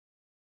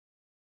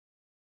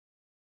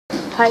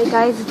Hi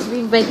guys, it's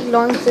been very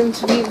long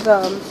since we've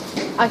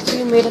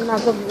actually made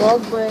another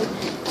vlog, but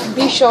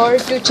be sure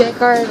to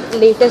check our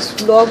latest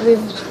vlog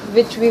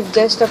which we've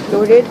just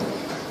uploaded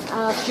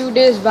a few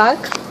days back.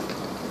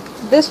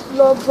 This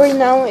vlog for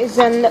now is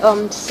an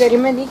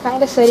ceremony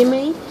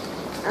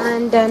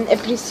and an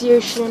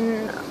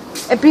appreciating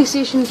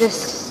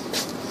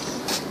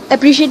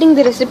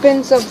the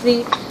recipients of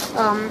the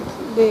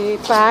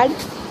PAD,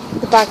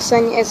 the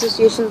Pakistani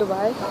Association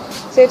Dubai.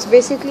 So it's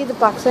basically the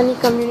Pakistani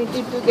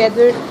community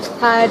together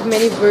had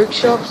many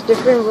workshops,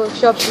 different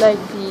workshops like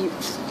the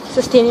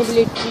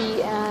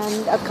sustainability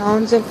and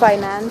accounts and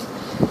finance.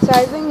 So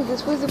I think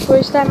this was the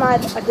first time I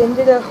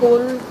attended a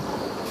whole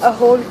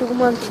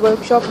 2-month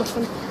workshop of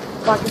a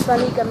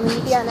Pakistani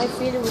community, and I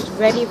feel it was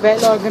very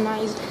well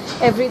organized.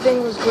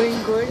 Everything was going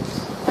good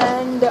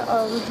and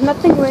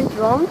nothing went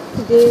wrong.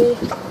 They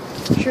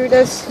showed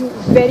us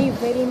very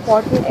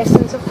important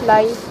essence of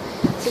life,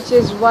 such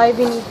as why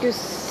we need to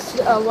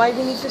save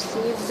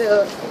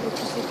the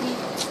electricity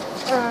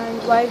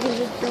and why we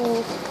need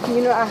to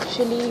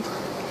actually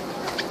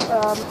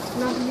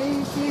not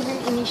really save an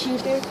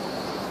initiative.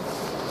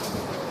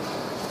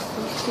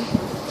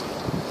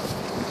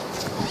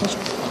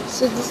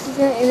 So this is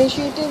an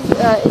initiative.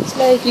 It's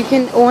like you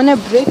can own a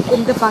brick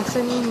in the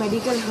Pakistani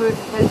Medical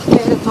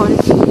Healthcare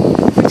Authority,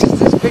 which is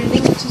this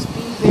building which is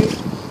being built.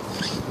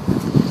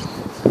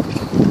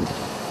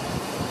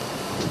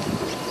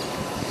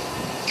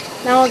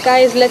 Now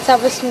guys, let's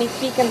have a sneak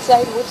peek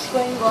inside what's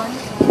going on.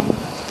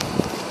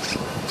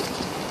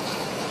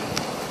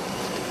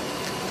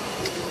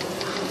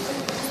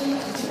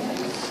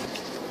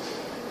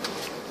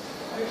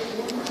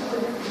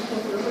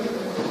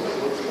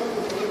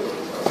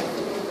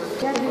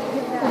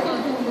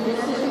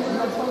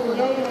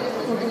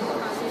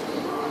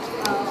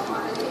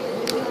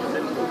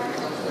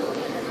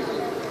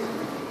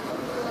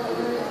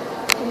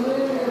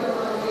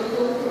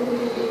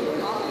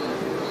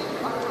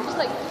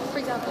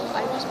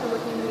 I've just been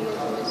working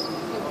with this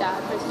with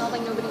Dad, but it's not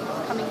like nobody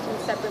coming to me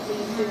separately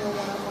and doing a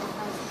one-on-one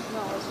kind of thing.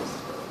 No, it's just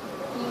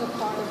being a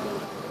part of the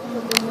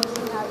business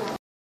and having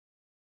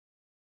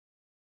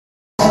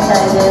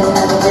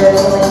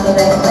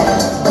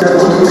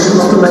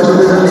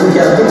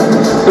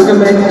क्योंकि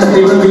मैं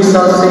तकरीबन 20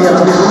 साल से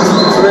यहाँ पे हूँ,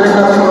 तो मैंने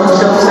काफ़ी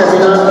वर्कशॉप,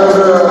 सेमिनार और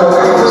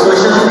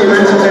सोशल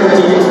इवेंट्स अटेंड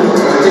किए,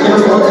 लेकिन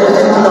बहुत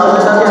ऐसे इंतजार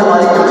लगा कि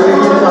हमारी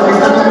कम्युनिटी में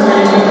पाकिस्तानी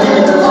कम्युनिटी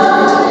की तरफ से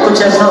कुछ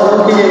ऐसा हो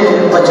कि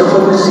बच्चों को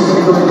कुछ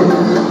सीखने को मिले,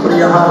 और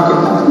यहाँ आके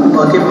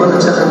वाकई बहुत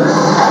अच्छा लगा।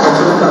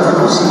 बच्चों ने काफ़ी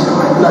कुछ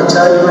सीखा, इतना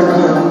अच्छा इवेंट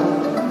किया।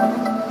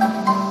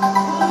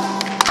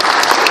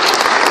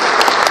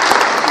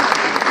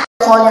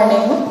 Call your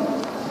name.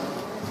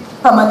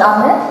 Hamad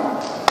Amir.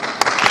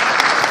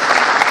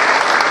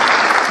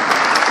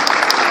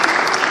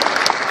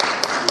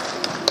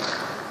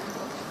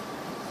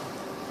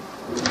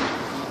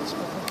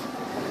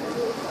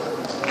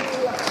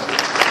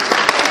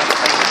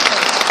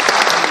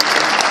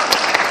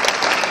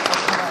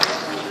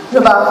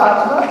 Rubab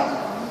Fatima.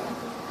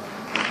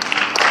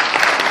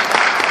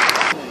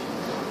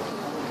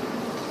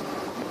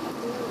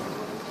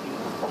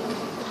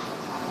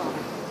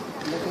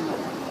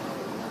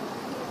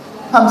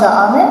 Hamza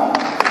Amir.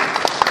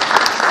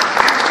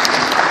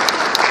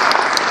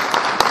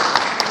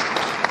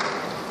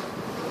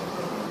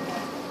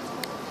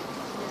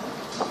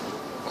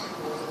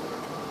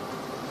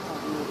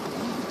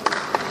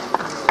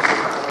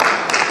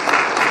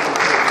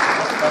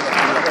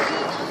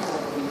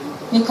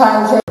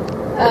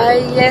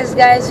 Yes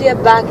guys, we are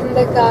back in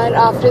the car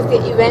after the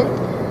event,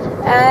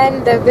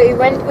 and the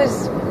event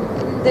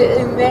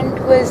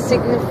was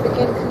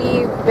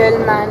significantly well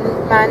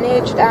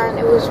managed, and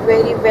it was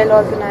very well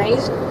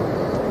organized.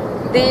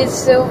 They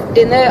served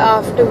dinner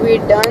after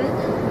we're done.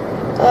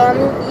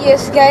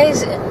 Yes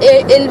guys,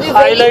 it'll be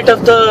highlight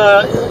of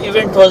the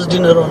event was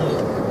dinner only.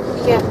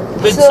 Yeah,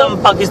 with some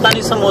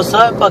Pakistani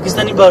samosa,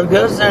 Pakistani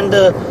burgers, and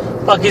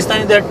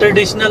Pakistani that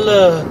traditional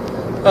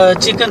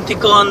chicken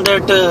tikka on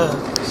that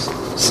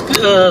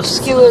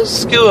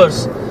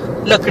skewers,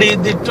 lakdi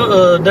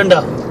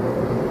danda.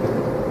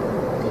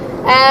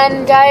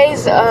 And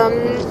guys,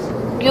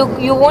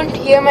 you won't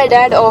hear my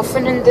dad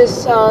often in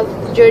this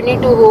journey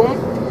to home,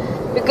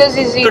 because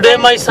today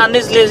my son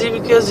is lazy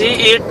because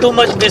he ate too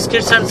much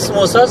biscuits and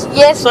samosas.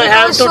 Yes, so I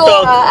have to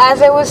talk.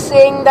 As I was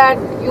saying, that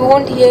you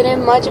won't hear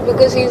him much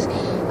because he's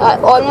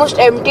almost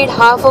emptied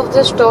half of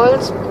the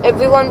stalls.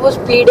 Everyone was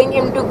pleading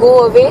him to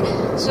go away,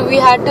 so we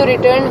had to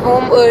return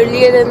home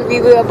earlier than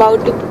we were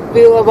about to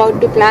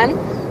plan.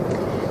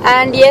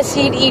 And yes,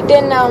 he'd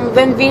eaten.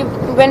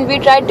 When we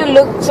tried to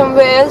look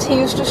somewhere else, he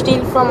used to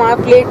steal from our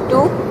plate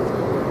too.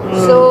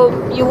 So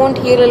you won't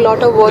hear a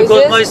lot of voices.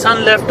 Because my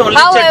son left only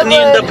chutney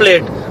in the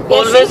plate. Yes,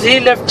 always he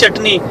left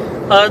chutney.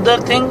 Other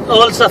thing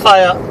all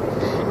safaya.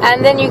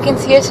 And then you can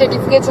see your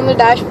certificates on the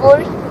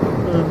dashboard.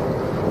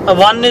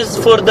 One is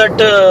for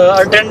that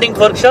attending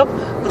workshop.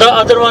 The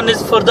other one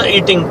is for the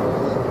eating.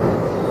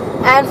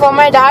 And for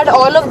my dad,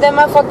 all of them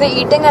are for the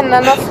eating and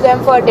none of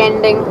them for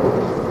attending.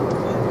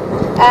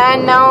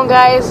 And now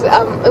guys,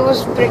 it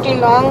was pretty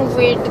long.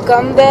 We'd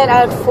come there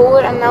at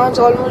 4 and now it's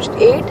almost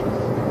 8.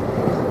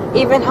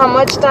 Even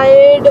Hamad's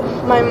tired,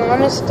 my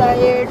mom is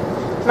tired,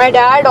 my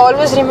dad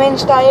always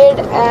remains tired,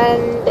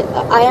 and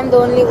I am the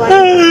only one.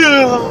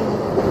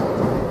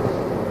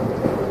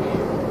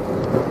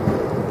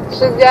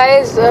 So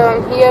guys,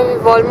 here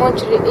we've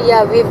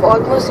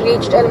almost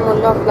reached Al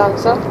Mullah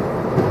Plaza.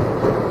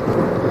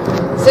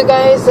 So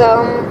guys,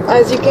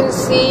 as you can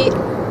see,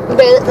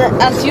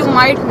 as you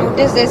might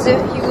notice, there's a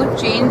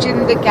huge change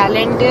in the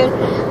calendar,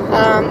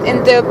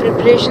 in the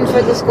preparation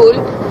for the school.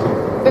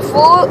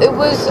 Before it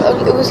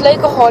was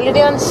like a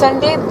holiday on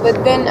Sunday,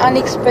 but then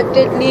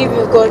unexpectedly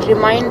we've got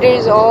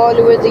reminders all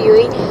over the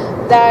UAE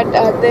that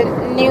the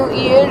new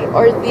year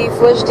or the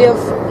first day of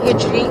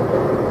Hijri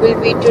will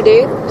be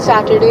today,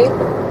 Saturday,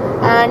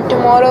 and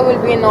tomorrow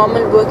will be a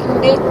normal working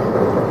day,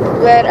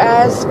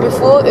 whereas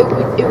before it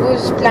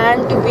was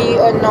planned to be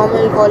a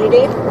normal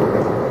holiday,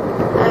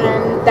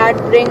 and that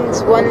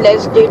brings one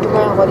less day to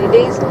my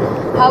holidays.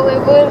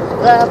 However,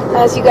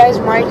 as you guys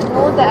might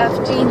know, that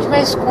I've changed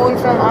my school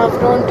from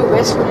Avron to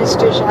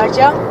Westminster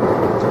Sharjah,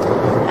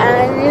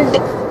 and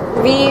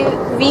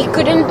we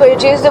couldn't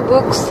purchase the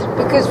books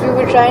because we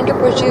were trying to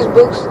purchase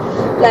books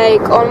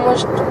like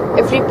almost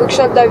every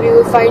bookshop that we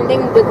were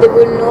finding, but there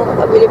were no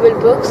available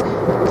books.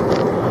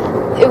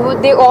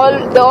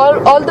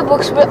 All the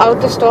books were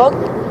out of stock.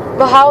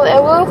 But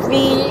however,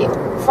 we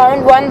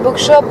found one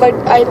bookshop, but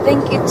I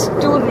think it's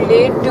too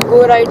late to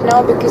go right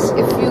now, because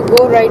if you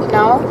go right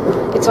now,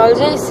 it's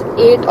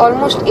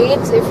almost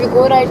 8. So if you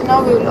go right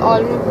now, we will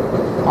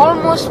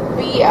almost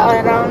be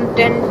around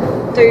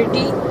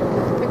 10:30,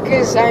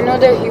 because I know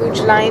there are huge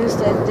lines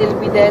that they'll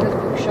be there in the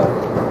bookshop.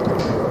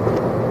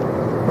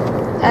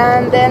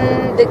 And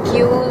then the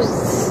queues,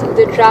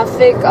 the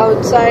traffic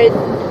outside,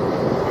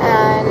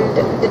 and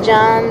the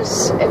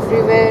jams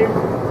everywhere.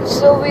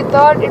 So we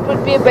thought it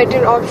would be a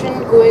better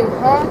option going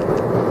home.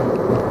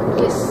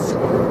 Yes.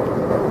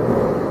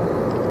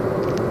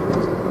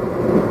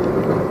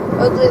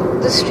 Oh,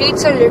 the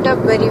streets are lit up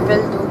very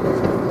well though.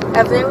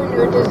 I've never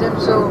noticed them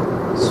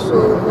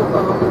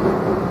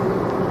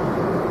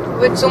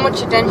with so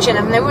much attention.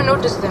 I've never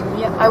noticed them.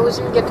 Yeah, I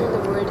wasn't getting the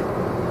word.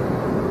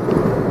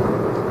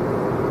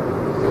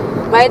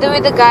 By the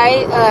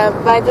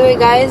way,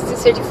 guys, the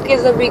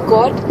certificates that we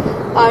got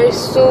are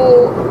so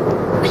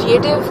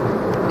creative.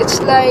 It's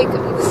like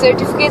the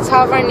certificates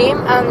have our name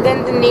and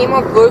then the name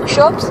of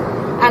workshops,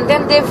 and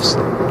then they've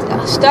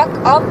stuck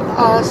up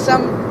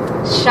some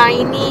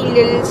shiny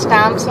little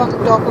stamps on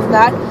top of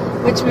that,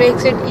 which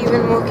makes it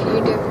even more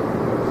creative.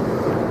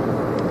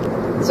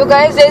 So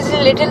guys, there's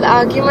a little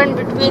argument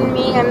between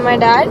me and my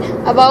dad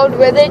about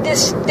whether to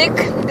stick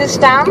the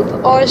stamp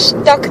or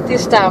stuck the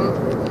stamp.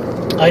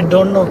 I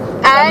don't know.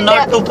 I'm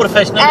not too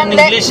professional in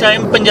English.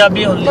 I'm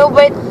Punjabi only. No,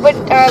 but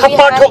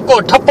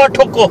Thappa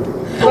thoko.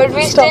 But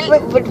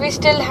we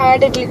still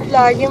had a little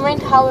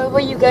argument. However,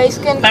 you guys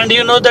can. And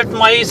you know that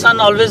my son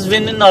always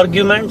wins in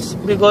arguments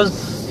because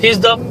he's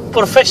the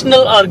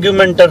professional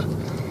argumenter.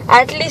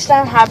 At least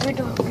I'm happy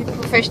to be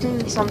professional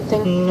in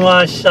something.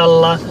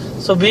 MashaAllah.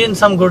 So be in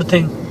some good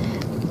thing.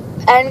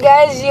 And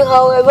guys, you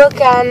however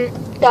can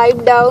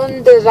type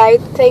down the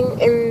right thing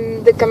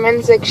in the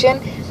comment section,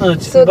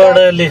 so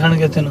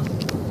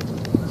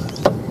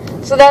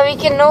that we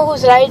can know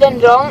who's right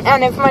and wrong.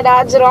 And if my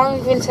dad's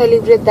wrong, we'll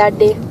celebrate that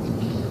day.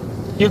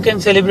 You can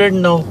celebrate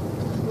now.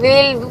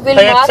 We'll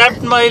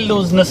accept my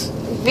looseness.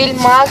 We'll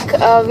mark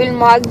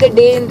the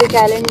day in the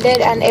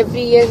calendar, and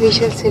every year we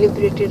shall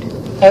celebrate it.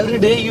 Every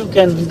day you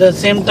can. The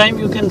same time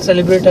you can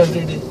celebrate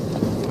every day.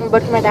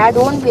 But my dad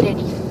won't be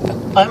ready.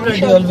 I'm ready,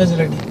 sure. Always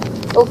ready.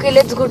 Okay,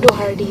 let's go to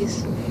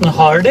Hardee's.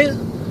 Hardee's?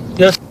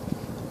 Yes.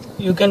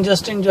 You can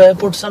just enjoy.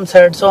 Put some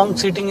sad song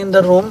sitting in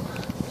the room.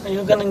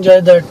 You can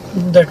enjoy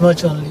that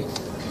much only.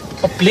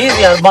 Oh, please,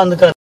 yaar, band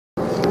kar.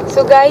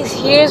 So guys,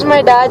 here's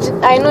my dad's.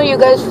 I know you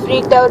guys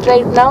freaked out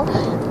right now,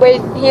 but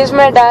here's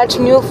my dad's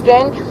new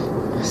friend.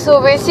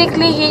 So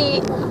basically,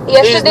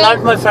 yesterday. He's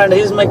not my friend.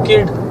 He's my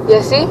kid.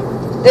 You see,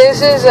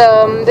 this is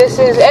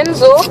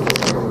Enzo.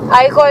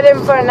 I call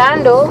him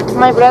Fernando.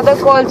 My brother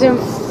calls him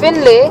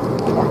Finlay.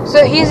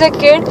 So he's a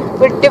kid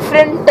with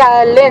different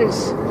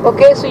talents.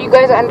 Okay, so you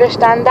guys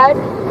understand that.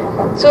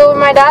 So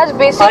my dad's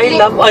basically.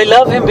 I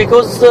love him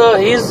because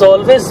he's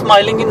always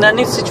smiling in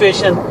any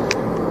situation.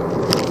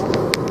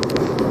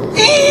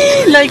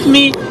 Like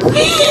me.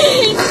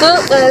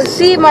 So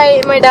see,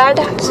 my dad.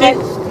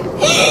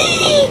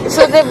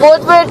 So they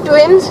both were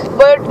twins,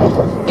 but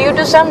due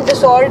to some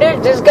disorder,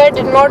 this guy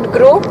did not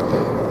grow,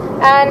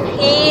 and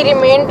he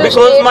remained to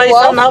because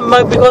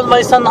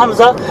my son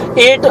Hamza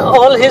ate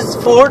all his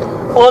food,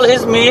 all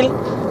his meal,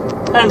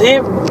 and he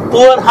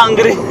poor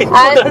hungry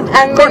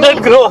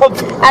couldn't grow up.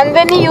 And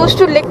when he used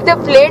to lick the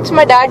plates,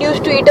 my dad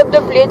used to eat up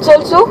the plates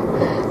also.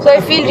 So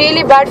I feel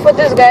really bad for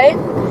this guy.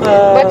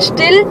 But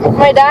still,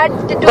 my dad.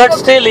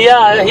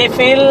 Yeah, he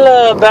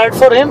feel bad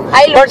for him.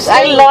 But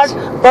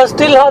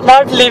still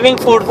not leaving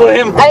food for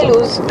him. I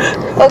lose.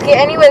 Okay.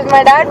 Anyways,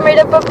 my dad made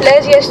up a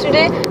pledge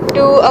yesterday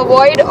to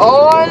avoid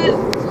all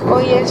Oh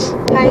yes.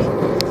 Hi.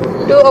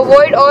 To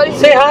avoid all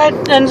Say hi,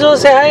 Enzo.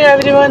 Say hi,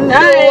 everyone. to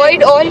Hi.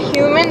 avoid all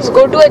humans,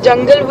 go to a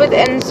jungle with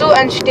Enzo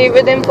and stay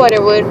with him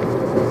forever.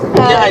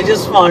 Yeah, I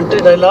just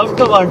wanted. I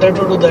wanted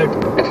to do that.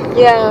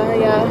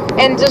 Yeah.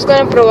 Enzo's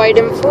gonna provide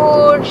him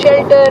food,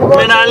 shelter, water.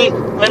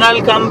 When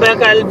I'll come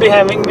back, I'll be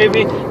having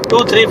maybe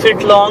 2-3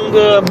 feet long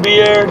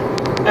beard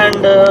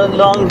and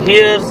long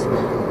hairs,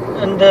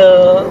 and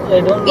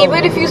I don't know.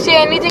 Even if you say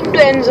anything to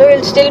Enzo,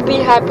 he'll still be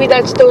happy.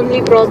 That's the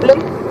only problem.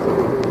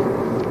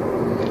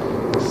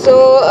 So,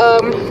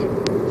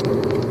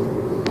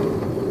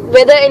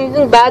 whether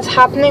anything bad's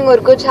happening or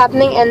good's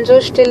happening,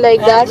 Enzo's still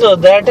like that. Enzo,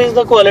 that is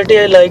the quality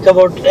I like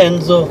about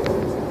Enzo.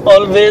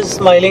 Always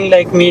smiling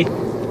like me.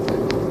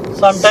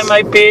 Sometimes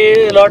I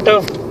pay a lot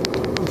of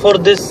for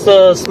this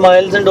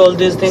smiles and all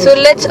these things. So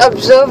let's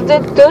observe the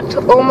tooth.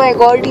 Oh my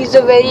God, he's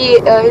a very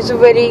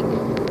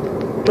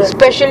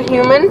special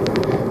human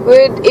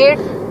with 8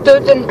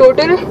 teeth in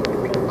total.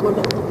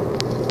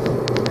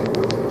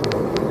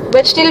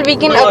 But still, we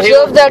can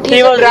observe that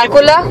he's a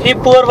Dracula. He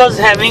poor was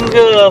having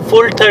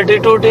full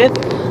 32 teeth.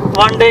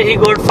 One day he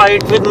got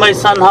fight with my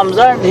son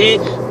Hamza and he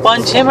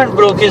punched him and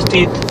broke his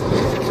teeth.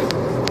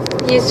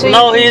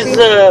 Now he's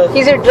a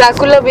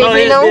Dracula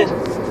baby now.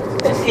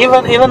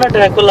 Even a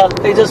Dracula.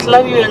 I just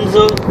love you,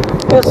 Enzo.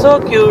 You're so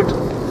cute.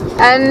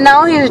 And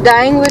now he's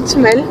dying with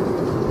smell.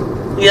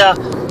 Yeah,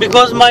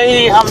 because my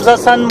Hamza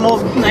son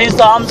moved his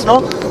arms,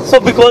 no. So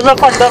because of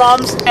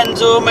underarms,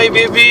 Enzo, my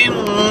baby,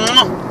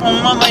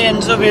 my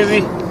Enzo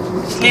baby,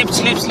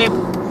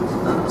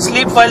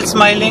 sleep while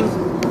smiling.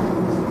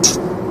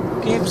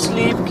 Keep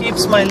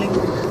smiling.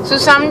 So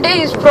someday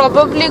he's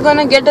probably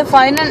gonna get a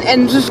fine and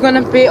Enzo's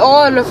gonna pay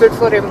all of it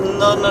for him.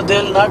 No,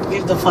 they'll not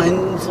give the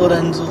fine for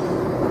Enzo.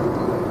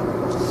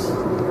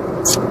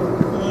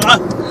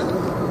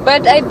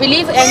 But I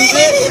believe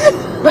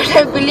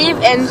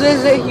Enzo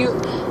is a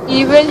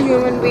evil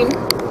human being.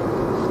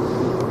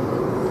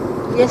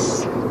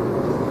 Yes.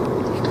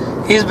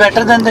 He's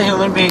better than the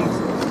human being.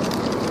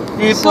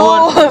 He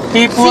poor,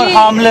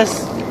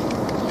 harmless.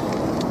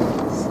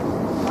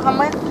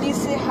 Hamad, please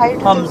say hi to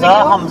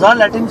Hamza,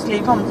 let him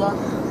sleep, Hamza.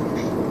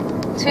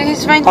 So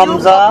he's my new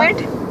puppet.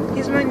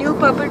 He's my new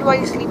puppet while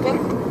he's sleeping.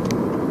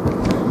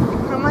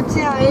 Hamad,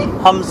 say hi.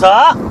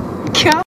 Hamza. Kya?